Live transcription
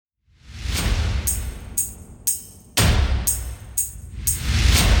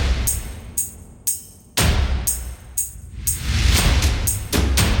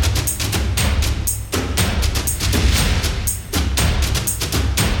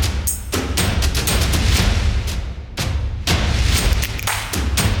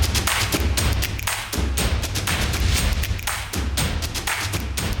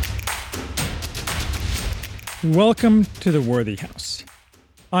Welcome to the Worthy House.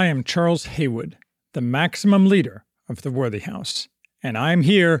 I am Charles Haywood, the maximum leader of the Worthy House, and I am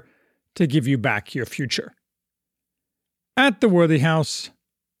here to give you back your future. At the Worthy House,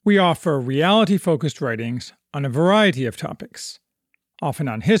 we offer reality-focused writings on a variety of topics, often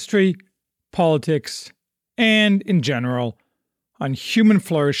on history, politics, and, in general, on human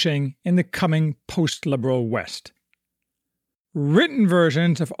flourishing in the coming post-liberal West. Written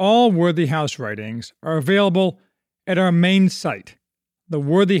versions of all Worthy House writings are available at our main site,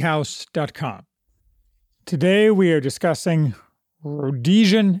 theworthyhouse.com. Today we are discussing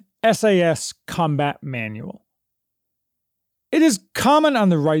Rhodesian S.A.S. Combat Manual. It is common on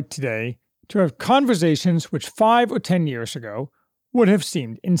the right today to have conversations which 5 or 10 years ago would have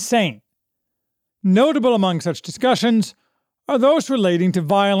seemed insane. Notable among such discussions are those relating to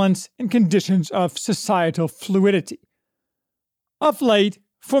violence and conditions of societal fluidity. Of late,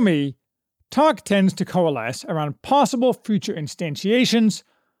 for me, talk tends to coalesce around possible future instantiations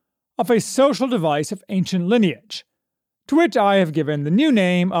of a social device of ancient lineage, to which I have given the new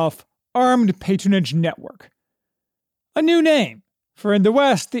name of Armed Patronage Network. A new name, for in the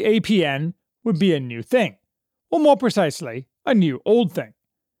West the APN would be a new thing, or more precisely, a new old thing.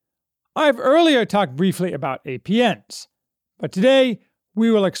 I've earlier talked briefly about APNs, but today we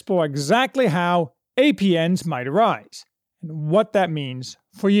will explore exactly how APNs might arise, and what that means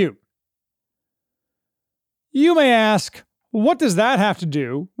for you. You may ask, what does that have to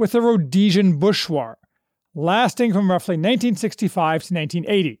do with the Rhodesian Bush War, lasting from roughly 1965 to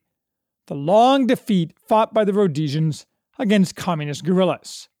 1980, the long defeat fought by the Rhodesians against communist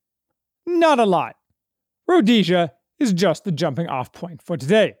guerrillas? Not a lot. Rhodesia is just the jumping-off point for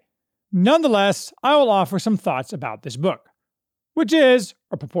today. Nonetheless, I will offer some thoughts about this book, which is,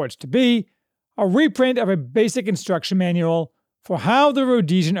 or purports to be, a reprint of a basic instruction manual for how the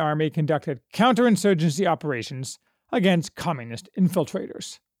Rhodesian army conducted counterinsurgency operations against communist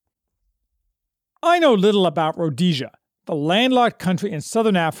infiltrators. I know little about Rhodesia, the landlocked country in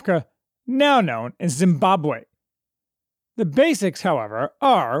southern Africa, now known as Zimbabwe. The basics, however,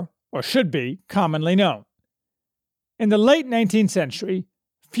 are, or should be, commonly known. In the late 19th century,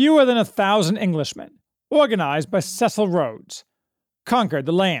 fewer than 1,000 Englishmen, organized by Cecil Rhodes, conquered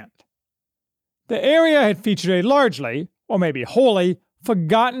the land. The area had featured a largely, or maybe wholly,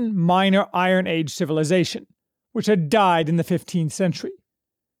 forgotten minor Iron Age civilization, which had died in the 15th century.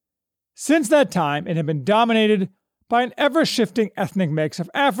 Since that time, it had been dominated by an ever-shifting ethnic mix of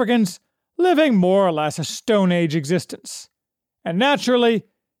Africans living more or less a Stone Age existence, and naturally,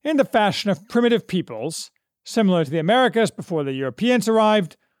 in the fashion of primitive peoples, similar to the Americas before the Europeans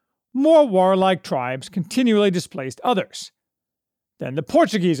arrived, more warlike tribes continually displaced others. Then the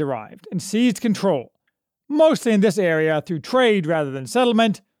Portuguese arrived and seized control, mostly in this area through trade rather than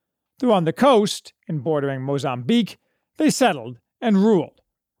settlement, though on the coast, in bordering Mozambique, they settled and ruled.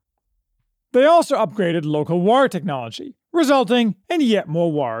 They also upgraded local war technology, resulting in yet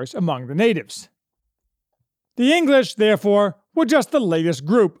more wars among the natives. The English, therefore, were just the latest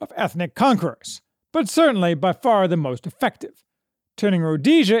group of ethnic conquerors, but certainly by far the most effective, turning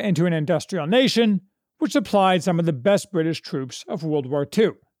Rhodesia into an industrial nation which supplied some of the best British troops of World War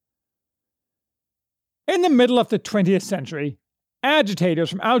II. In the middle of the 20th century,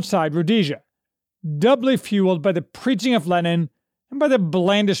 agitators from outside Rhodesia, doubly fueled by the preaching of Lenin and by the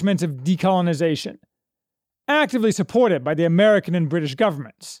blandishments of decolonization, actively supported by the American and British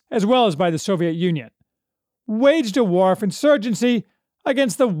governments, as well as by the Soviet Union, waged a war of insurgency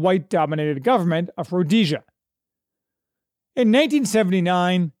against the white-dominated government of Rhodesia. In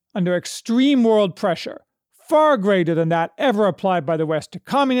 1979, under extreme world pressure, far greater than that ever applied by the West to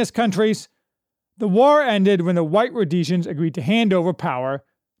communist countries, the war ended when the white Rhodesians agreed to hand over power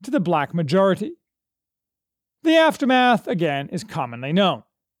to the black majority. The aftermath, again, is commonly known,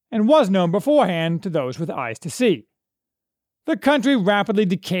 and was known beforehand to those with eyes to see. The country rapidly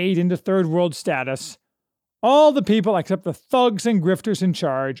decayed into third world status. All the people except the thugs and grifters in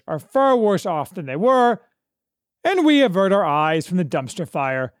charge are far worse off than they were, and we avert our eyes from the dumpster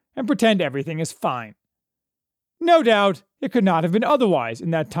fire and pretend everything is fine. No doubt, it could not have been otherwise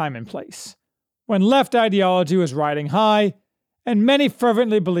in that time and place, when left ideology was riding high, and many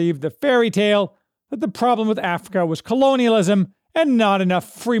fervently believed the fairy tale that the problem with Africa was colonialism and not enough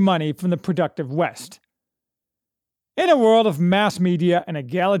free money from the productive West. In a world of mass media and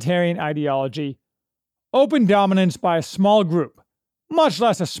egalitarian ideology, open dominance by a small group, much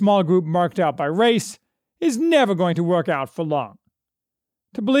less a small group marked out by race, is never going to work out for long.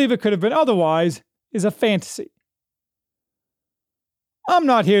 To believe it could have been otherwise is a fantasy. I'm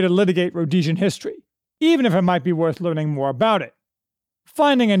not here to litigate Rhodesian history, even if it might be worth learning more about it.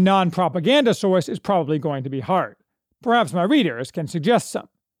 finding a non-propaganda source is probably going to be hard. Perhaps my readers can suggest some.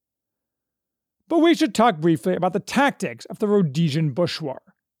 But we should talk briefly about the tactics of the Rhodesian Bush War.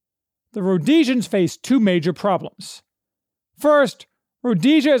 The Rhodesians faced two major problems. First,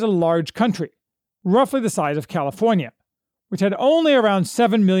 Rhodesia is a large country, roughly the size of California, which had only around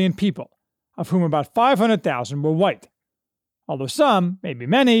 7 million people, of whom about 500,000 were white. Although some, maybe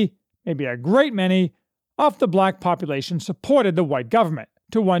many, maybe a great many, of the black population supported the white government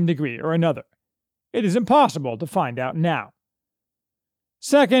to one degree or another. It is impossible to find out now.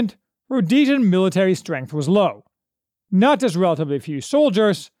 Second, Rhodesian military strength was low, not just relatively few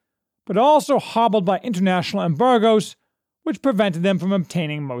soldiers, but also hobbled by international embargoes, which prevented them from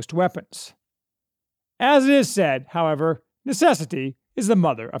obtaining most weapons. As it is said, however, necessity is the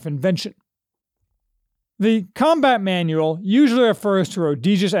mother of invention. The combat manual usually refers to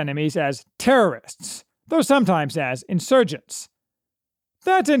Rhodesia's enemies as terrorists, though sometimes as insurgents.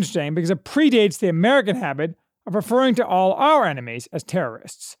 That's interesting because it predates the American habit of referring to all our enemies as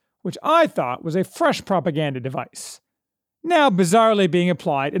terrorists, which I thought was a fresh propaganda device, now bizarrely being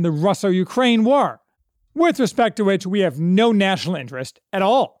applied in the Russo-Ukraine war, with respect to which we have no national interest at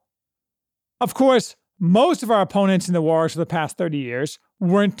all. Of course, most of our opponents in the wars for the past 30 years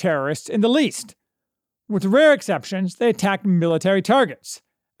weren't terrorists in the least. With rare exceptions, they attacked military targets,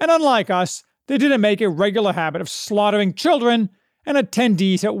 and unlike us, they didn't make a regular habit of slaughtering children and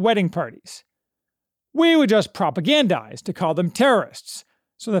attendees at wedding parties. We were just propagandized to call them terrorists,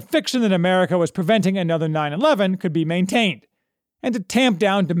 so the fiction that America was preventing another 9/11 could be maintained, and to tamp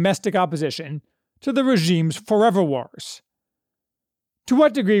down domestic opposition to the regime's forever wars. To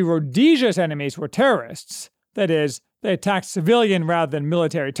what degree Rhodesia's enemies were terrorists, that is, they attacked civilian rather than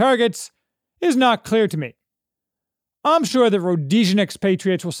military targets, is not clear to me. I'm sure that Rhodesian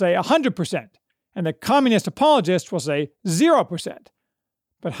expatriates will say 100%, and the communist apologists will say 0%.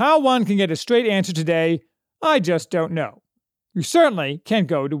 But how one can get a straight answer today, I just don't know. You certainly can't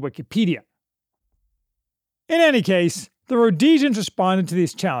go to Wikipedia. In any case, the Rhodesians responded to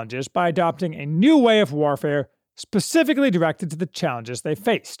these challenges by adopting a new way of warfare specifically directed to the challenges they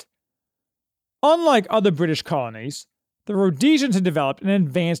faced. Unlike other British colonies, the Rhodesians had developed an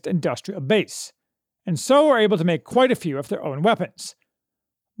advanced industrial base, and so were able to make quite a few of their own weapons.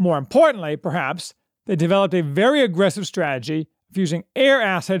 More importantly, perhaps, they developed a very aggressive strategy of using air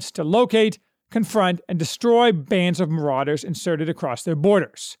assets to locate, confront, and destroy bands of marauders inserted across their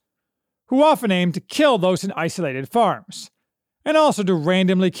borders, who often aimed to kill those in isolated farms, and also to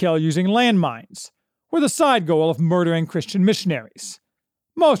randomly kill using landmines, with a side goal of murdering Christian missionaries.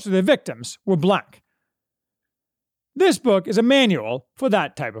 Most of the victims were black. This book is a manual for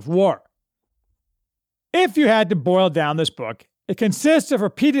that type of war. If you had to boil down this book, it consists of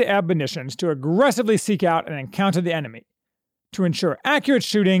repeated admonitions to aggressively seek out and encounter the enemy, to ensure accurate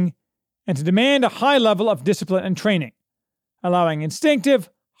shooting, and to demand a high level of discipline and training, allowing instinctive,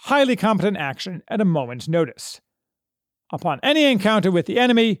 highly competent action at a moment's notice. Upon any encounter with the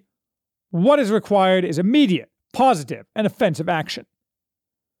enemy, what is required is immediate, positive, and offensive action.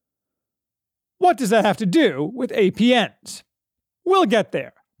 What does that have to do with APNs? We'll get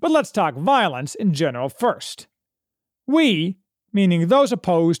there, but let's talk violence in general first. We, meaning those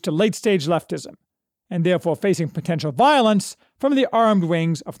opposed to late-stage leftism, and therefore facing potential violence from the armed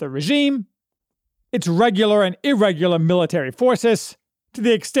wings of the regime, its regular and irregular military forces, to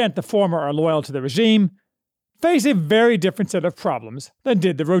the extent the former are loyal to the regime, face a very different set of problems than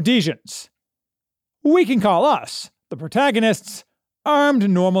did the Rhodesians. We can call us, the protagonists, armed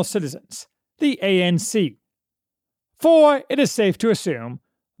normal citizens, the ANC. For it is safe to assume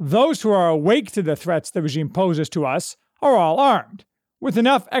those who are awake to the threats the regime poses to us are all armed, with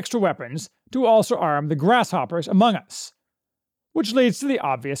enough extra weapons to also arm the grasshoppers among us. Which leads to the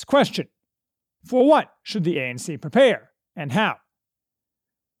obvious question: for what should the ANC prepare, and how?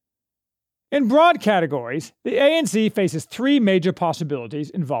 In broad categories, the ANC faces three major possibilities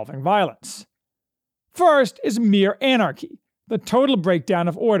involving violence. First is mere anarchy, the total breakdown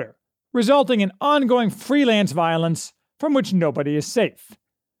of order, resulting in ongoing freelance violence from which nobody is safe.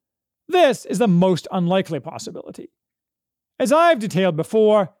 This is the most unlikely possibility. As I've detailed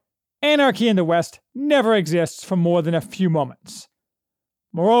before, anarchy in the West never exists for more than a few moments.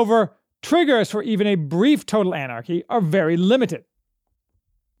 Moreover, triggers for even a brief total anarchy are very limited.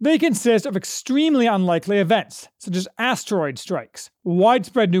 They consist of extremely unlikely events, such as asteroid strikes,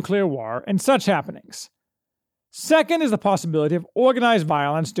 widespread nuclear war, and such happenings. Second is the possibility of organized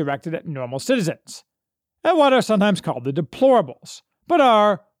violence directed at normal citizens, at what are sometimes called the deplorables, but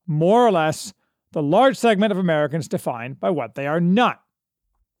are, more or less, the large segment of Americans defined by what they are not.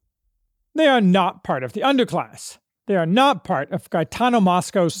 They are not part of the underclass. They are not part of Gaetano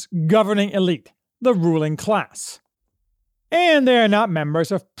Mosco's governing elite, the ruling class. And they are not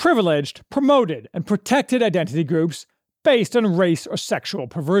members of privileged, promoted, and protected identity groups based on race or sexual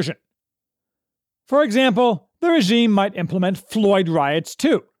perversion. For example, the regime might implement Floyd riots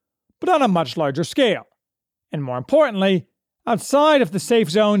too, but on a much larger scale. And more importantly, outside of the safe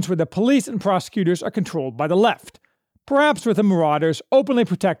zones where the police and prosecutors are controlled by the left, perhaps with the marauders openly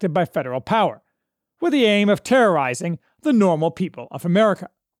protected by federal power, with the aim of terrorizing the normal people of America.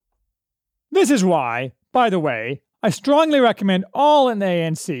 This is why, by the way, I strongly recommend all in the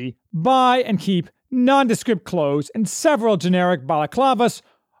ANC buy and keep nondescript clothes and several generic balaclavas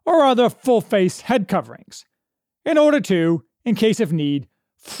or other full-face head coverings, in order to, in case of need,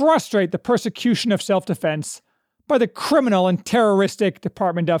 frustrate the persecution of self-defense by the criminal and terroristic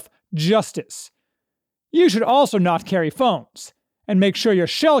Department of Justice. You should also not carry phones, and make sure your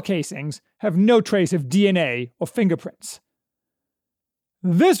shell casings have no trace of DNA or fingerprints.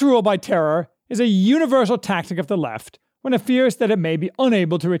 This rule by terror is a universal tactic of the left when it fears that it may be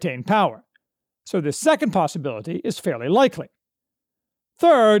unable to retain power, so the second possibility is fairly likely.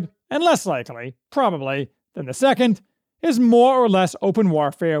 Third, and less likely, probably, than the second, is more or less open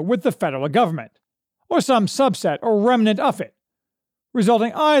warfare with the federal government, or some subset or remnant of it,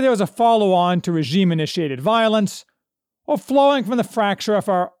 resulting either as a follow-on to regime-initiated violence, or flowing from the fracture of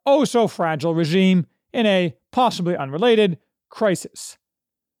our oh-so-fragile regime in a, possibly unrelated, crisis.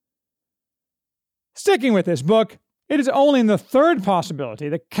 Sticking with this book, it is only in the third possibility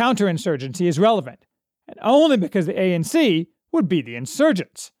that counterinsurgency is relevant, and only because the ANC would be the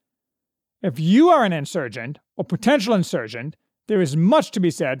insurgents. If you are an insurgent, or potential insurgent, there is much to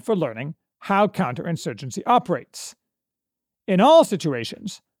be said for learning how counterinsurgency operates. In all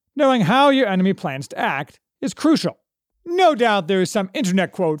situations, knowing how your enemy plans to act is crucial. No doubt there is some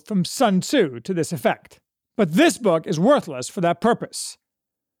internet quote from Sun Tzu to this effect, but this book is worthless for that purpose.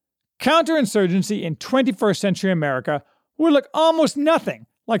 Counterinsurgency in 21st century America would look almost nothing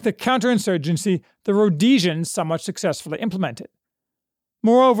like the counterinsurgency the Rhodesians somewhat successfully implemented.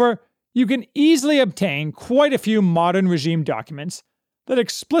 Moreover, you can easily obtain quite a few modern regime documents that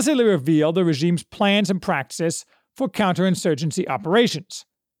explicitly reveal the regime's plans and practices for counterinsurgency operations.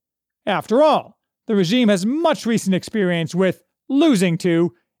 After all, the regime has much recent experience with losing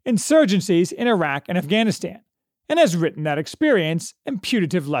to insurgencies in Iraq and Afghanistan, and has written that experience and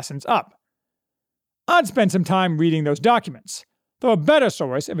putative lessons up. I'd spend some time reading those documents, though a better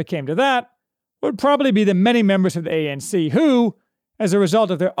source, if it came to that, would probably be the many members of the ANC who, as a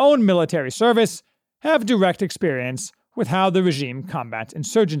result of their own military service, have direct experience with how the regime combats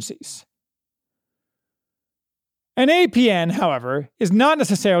insurgencies. An APN, however, is not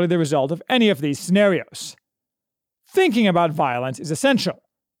necessarily the result of any of these scenarios. Thinking about violence is essential,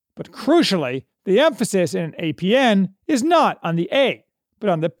 but crucially, the emphasis in an APN is not on the A, but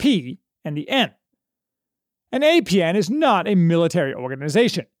on the P and the N. An APN is not a military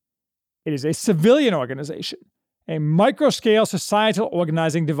organization. It is a civilian organization, a micro-scale societal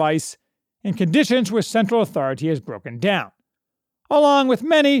organizing device in conditions where central authority is broken down, along with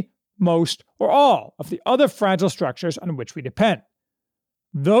many, most, or all of the other fragile structures on which we depend.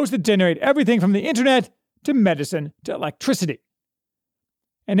 Those that generate everything from the internet to medicine to electricity.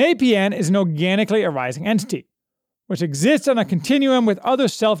 An APN is an organically arising entity, which exists on a continuum with other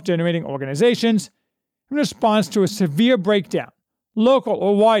self-generating organizations in response to a severe breakdown, local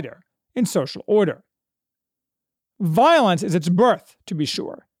or wider, in social order. Violence is its birth, to be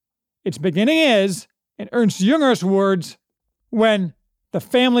sure. Its beginning is, in Ernst Junger's words, when the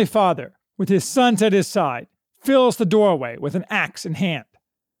family father, with his sons at his side, fills the doorway with an axe in hand.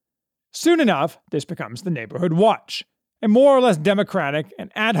 Soon enough, this becomes the neighborhood watch, a more or less democratic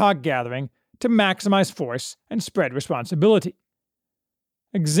and ad hoc gathering to maximize force and spread responsibility.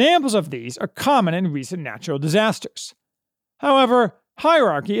 Examples of these are common in recent natural disasters. However,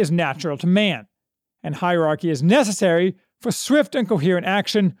 hierarchy is natural to man, and hierarchy is necessary for swift and coherent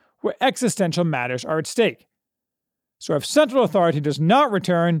action where existential matters are at stake. So if central authority does not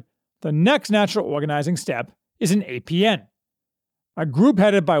return, the next natural organizing step is an APN, a group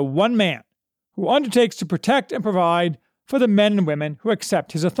headed by one man who undertakes to protect and provide for the men and women who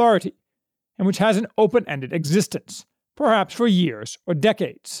accept his authority, and which has an open-ended existence, perhaps for years or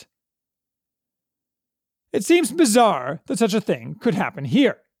decades. It seems bizarre that such a thing could happen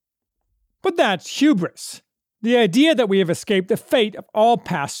here. But that's hubris, the idea that we have escaped the fate of all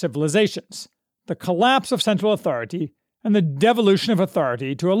past civilizations, the collapse of central authority, and the devolution of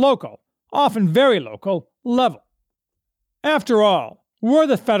authority to a local, often very local, level. After all, were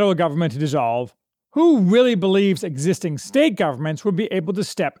the federal government to dissolve, who really believes existing state governments would be able to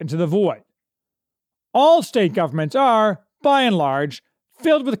step into the void? All state governments are, by and large,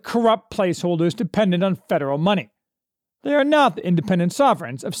 filled with corrupt placeholders dependent on federal money. They are not the independent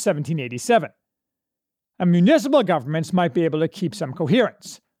sovereigns of 1787. And municipal governments might be able to keep some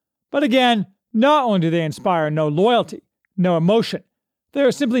coherence. But again, not only do they inspire no loyalty, no emotion, they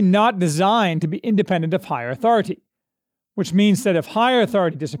are simply not designed to be independent of higher authority. Which means that if higher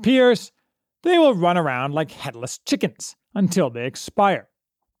authority disappears, they will run around like headless chickens until they expire.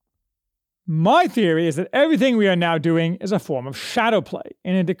 My theory is that everything we are now doing is a form of shadow play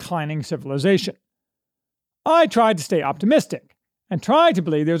in a declining civilization. I tried to stay optimistic and tried to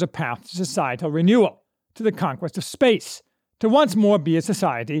believe there was a path to societal renewal, to the conquest of space, to once more be a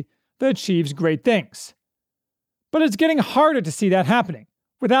society that achieves great things. But it's getting harder to see that happening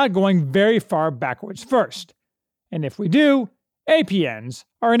without going very far backwards first. And if we do, APNs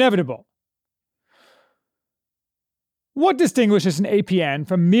are inevitable. What distinguishes an APN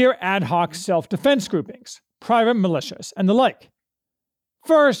from mere ad hoc self-defense groupings, private militias, and the like?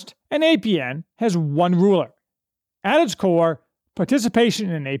 First, an APN has one ruler. At its core, participation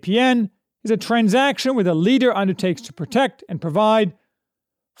in an APN is a transaction where the leader undertakes to protect and provide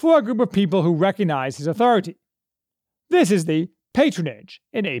for a group of people who recognize his authority. This is the patronage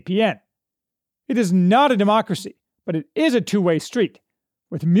in APN. It is not a democracy, but it is a two-way street,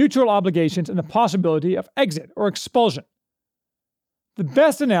 with mutual obligations and the possibility of exit or expulsion. The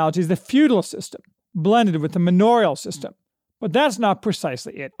best analogy is the feudal system, blended with the manorial system, but that's not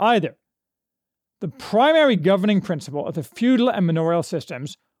precisely it either. The primary governing principle of the feudal and manorial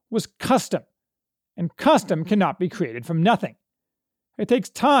systems was custom, and custom cannot be created from nothing. It takes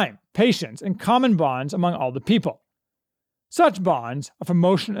time, patience, and common bonds among all the people. Such bonds of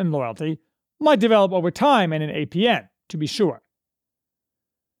emotion and loyalty might develop over time in an APN, to be sure.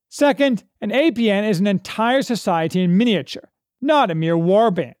 Second, an APN is an entire society in miniature, not a mere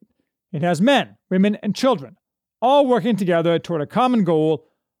war band. It has men, women, and children, all working together toward a common goal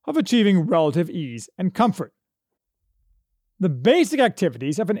of achieving relative ease and comfort. The basic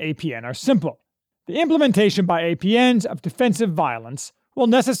activities of an APN are simple. The implementation by APNs of defensive violence will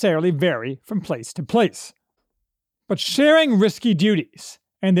necessarily vary from place to place. But sharing risky duties,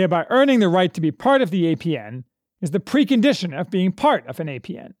 and thereby earning the right to be part of the APN, is the precondition of being part of an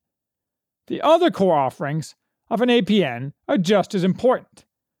APN. The other core offerings of an APN are just as important: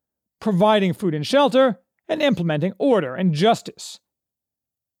 providing food and shelter, and implementing order and justice.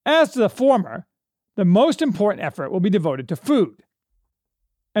 As to the former, the most important effort will be devoted to food.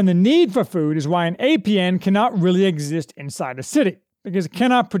 And the need for food is why an APN cannot really exist inside a city, because it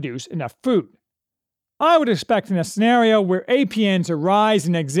cannot produce enough food. I would expect in a scenario where APNs arise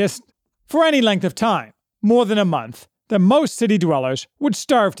and exist for any length of time, more than a month, that most city dwellers would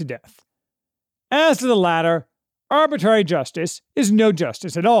starve to death. As to the latter, arbitrary justice is no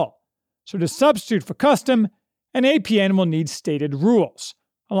justice at all. So to substitute for custom, an APN will need stated rules,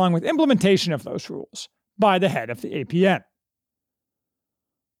 along with implementation of those rules, by the head of the APN.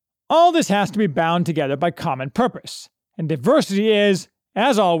 All this has to be bound together by common purpose, and diversity is,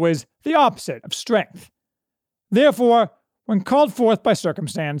 as always, the opposite of strength. Therefore, when called forth by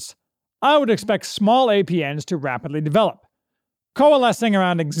circumstance, I would expect small APNs to rapidly develop, coalescing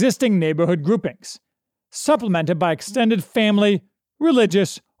around existing neighborhood groupings, supplemented by extended family,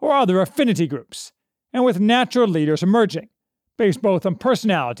 religious, or other affinity groups, and with natural leaders emerging, based both on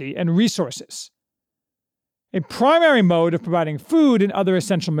personality and resources. A primary mode of providing food and other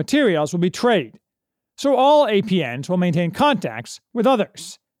essential materials will be trade, so all APNs will maintain contacts with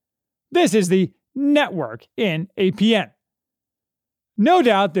others. This is the network in APN. No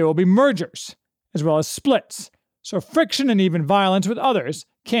doubt there will be mergers, as well as splits, so friction and even violence with others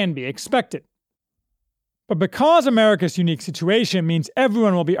can be expected. But because America's unique situation means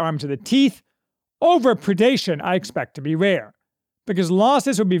everyone will be armed to the teeth, over-predation I expect to be rare, because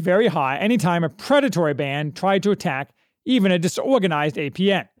losses would be very high anytime a predatory band tried to attack even a disorganized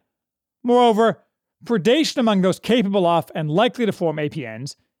APN. Moreover, predation among those capable of and likely to form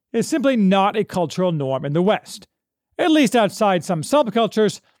APNs is simply not a cultural norm in the West, at least outside some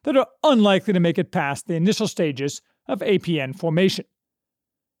subcultures that are unlikely to make it past the initial stages of APN formation.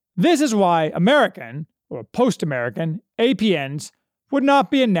 This is why American, or post-American, APNs would not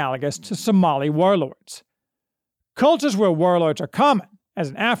be analogous to Somali warlords. Cultures where warlords are common, as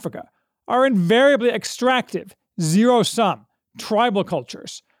in Africa, are invariably extractive, zero-sum, tribal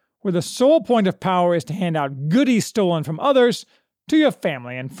cultures, where the sole point of power is to hand out goodies stolen from others to your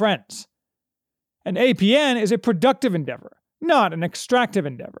family and friends. An APN is a productive endeavor, not an extractive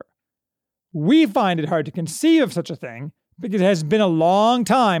endeavor. We find it hard to conceive of such a thing because it has been a long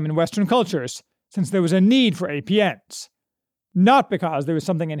time in Western cultures since there was a need for APNs. Not because there was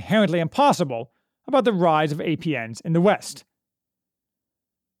something inherently impossible about the rise of APNs in the West.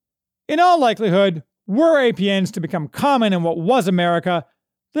 In all likelihood, were APNs to become common in what was America,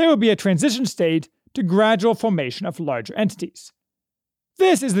 there would be a transition state to gradual formation of larger entities.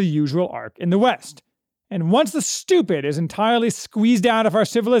 This is the usual arc in the West, and once the stupid is entirely squeezed out of our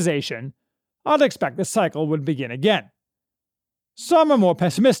civilization, I'd expect the cycle would begin again. Some are more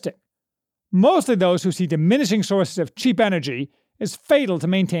pessimistic, mostly those who see diminishing sources of cheap energy as fatal to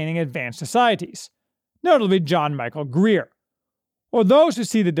maintaining advanced societies, notably John Michael Greer, or those who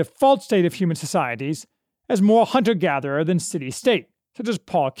see the default state of human societies as more hunter-gatherer than city-state, such as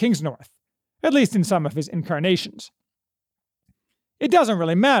Paul Kingsnorth, at least in some of his incarnations. It doesn't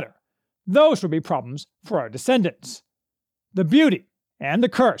really matter. Those would be problems for our descendants. The beauty, and the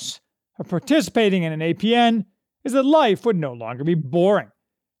curse, of participating in an APN is that life would no longer be boring,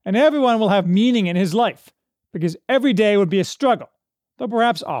 and everyone will have meaning in his life, because every day would be a struggle, though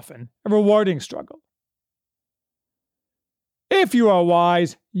perhaps often a rewarding struggle. If you are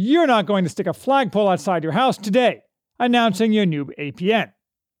wise, you're not going to stick a flagpole outside your house today, announcing your new APN.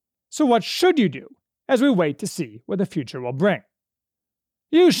 So what should you do as we wait to see what the future will bring?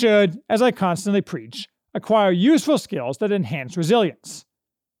 You should, as I constantly preach, acquire useful skills that enhance resilience.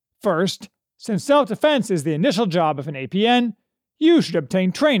 First, since self-defense is the initial job of an APN, you should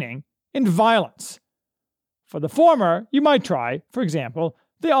obtain training in violence. For the former, you might try, for example,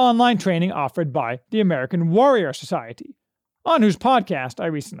 the online training offered by the American Warrior Society, on whose podcast I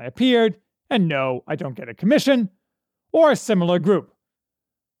recently appeared, and no, I don't get a commission, or a similar group.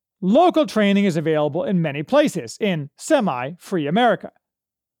 Local training is available in many places in semi-free America.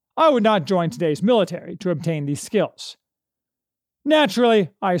 I would not join today's military to obtain these skills. Naturally,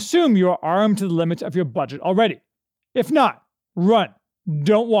 I assume you are armed to the limits of your budget already. If not, run,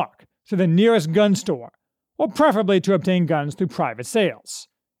 don't walk, to the nearest gun store, or preferably to obtain guns through private sales,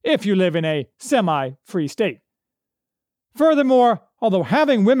 if you live in a semi-free state. Furthermore, although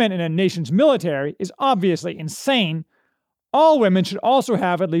having women in a nation's military is obviously insane, all women should also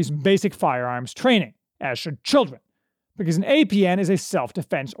have at least basic firearms training, as should children, because an APN is a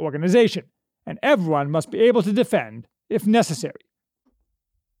self-defense organization, and everyone must be able to defend if necessary.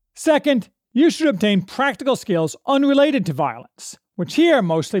 Second, you should obtain practical skills unrelated to violence, which here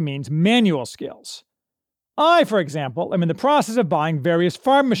mostly means manual skills. I, for example, am in the process of buying various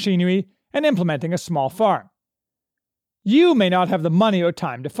farm machinery and implementing a small farm. You may not have the money or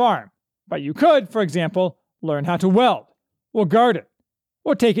time to farm, but you could, for example, learn how to weld, or garden,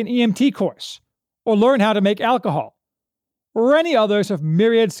 or take an EMT course, or learn how to make alcohol, or any others of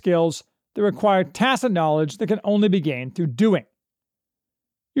myriad skills that require tacit knowledge that can only be gained through doing.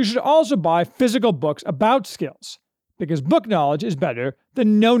 You should also buy physical books about skills, because book knowledge is better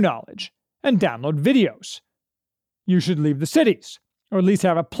than no knowledge, and download videos. You should leave the cities, or at least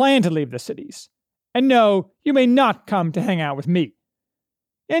have a plan to leave the cities. And no, you may not come to hang out with me.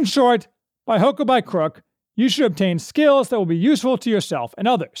 In short, by hook or by crook, you should obtain skills that will be useful to yourself and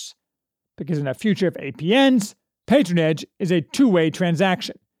others. Because in a future of APNs, patronage is a two-way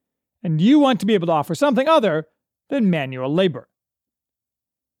transaction, and you want to be able to offer something other than manual labor.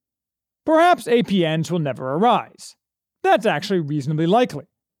 Perhaps APNs will never arise. That's actually reasonably likely.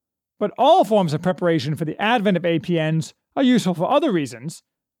 But all forms of preparation for the advent of APNs are useful for other reasons,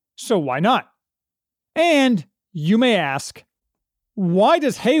 so why not? And, you may ask, why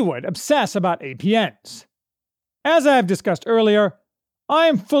does Haywood obsess about APNs? As I have discussed earlier, I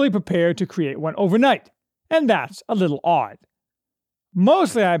am fully prepared to create one overnight, and that's a little odd.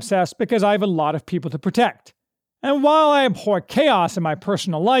 Mostly I obsess because I have a lot of people to protect, and while I abhor chaos in my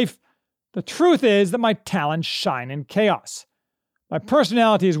personal life, the truth is that my talents shine in chaos. My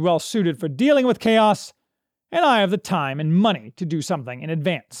personality is well suited for dealing with chaos, and I have the time and money to do something in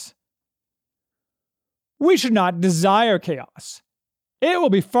advance. We should not desire chaos. It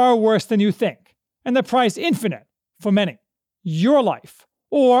will be far worse than you think, and the price infinite for many. Your life,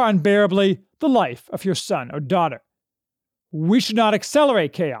 or unbearably, the life of your son or daughter. We should not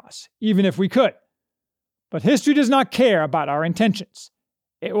accelerate chaos, even if we could. But history does not care about our intentions.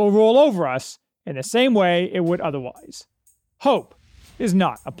 It will roll over us in the same way it would otherwise. Hope is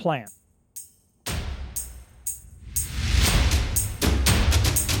not a plan.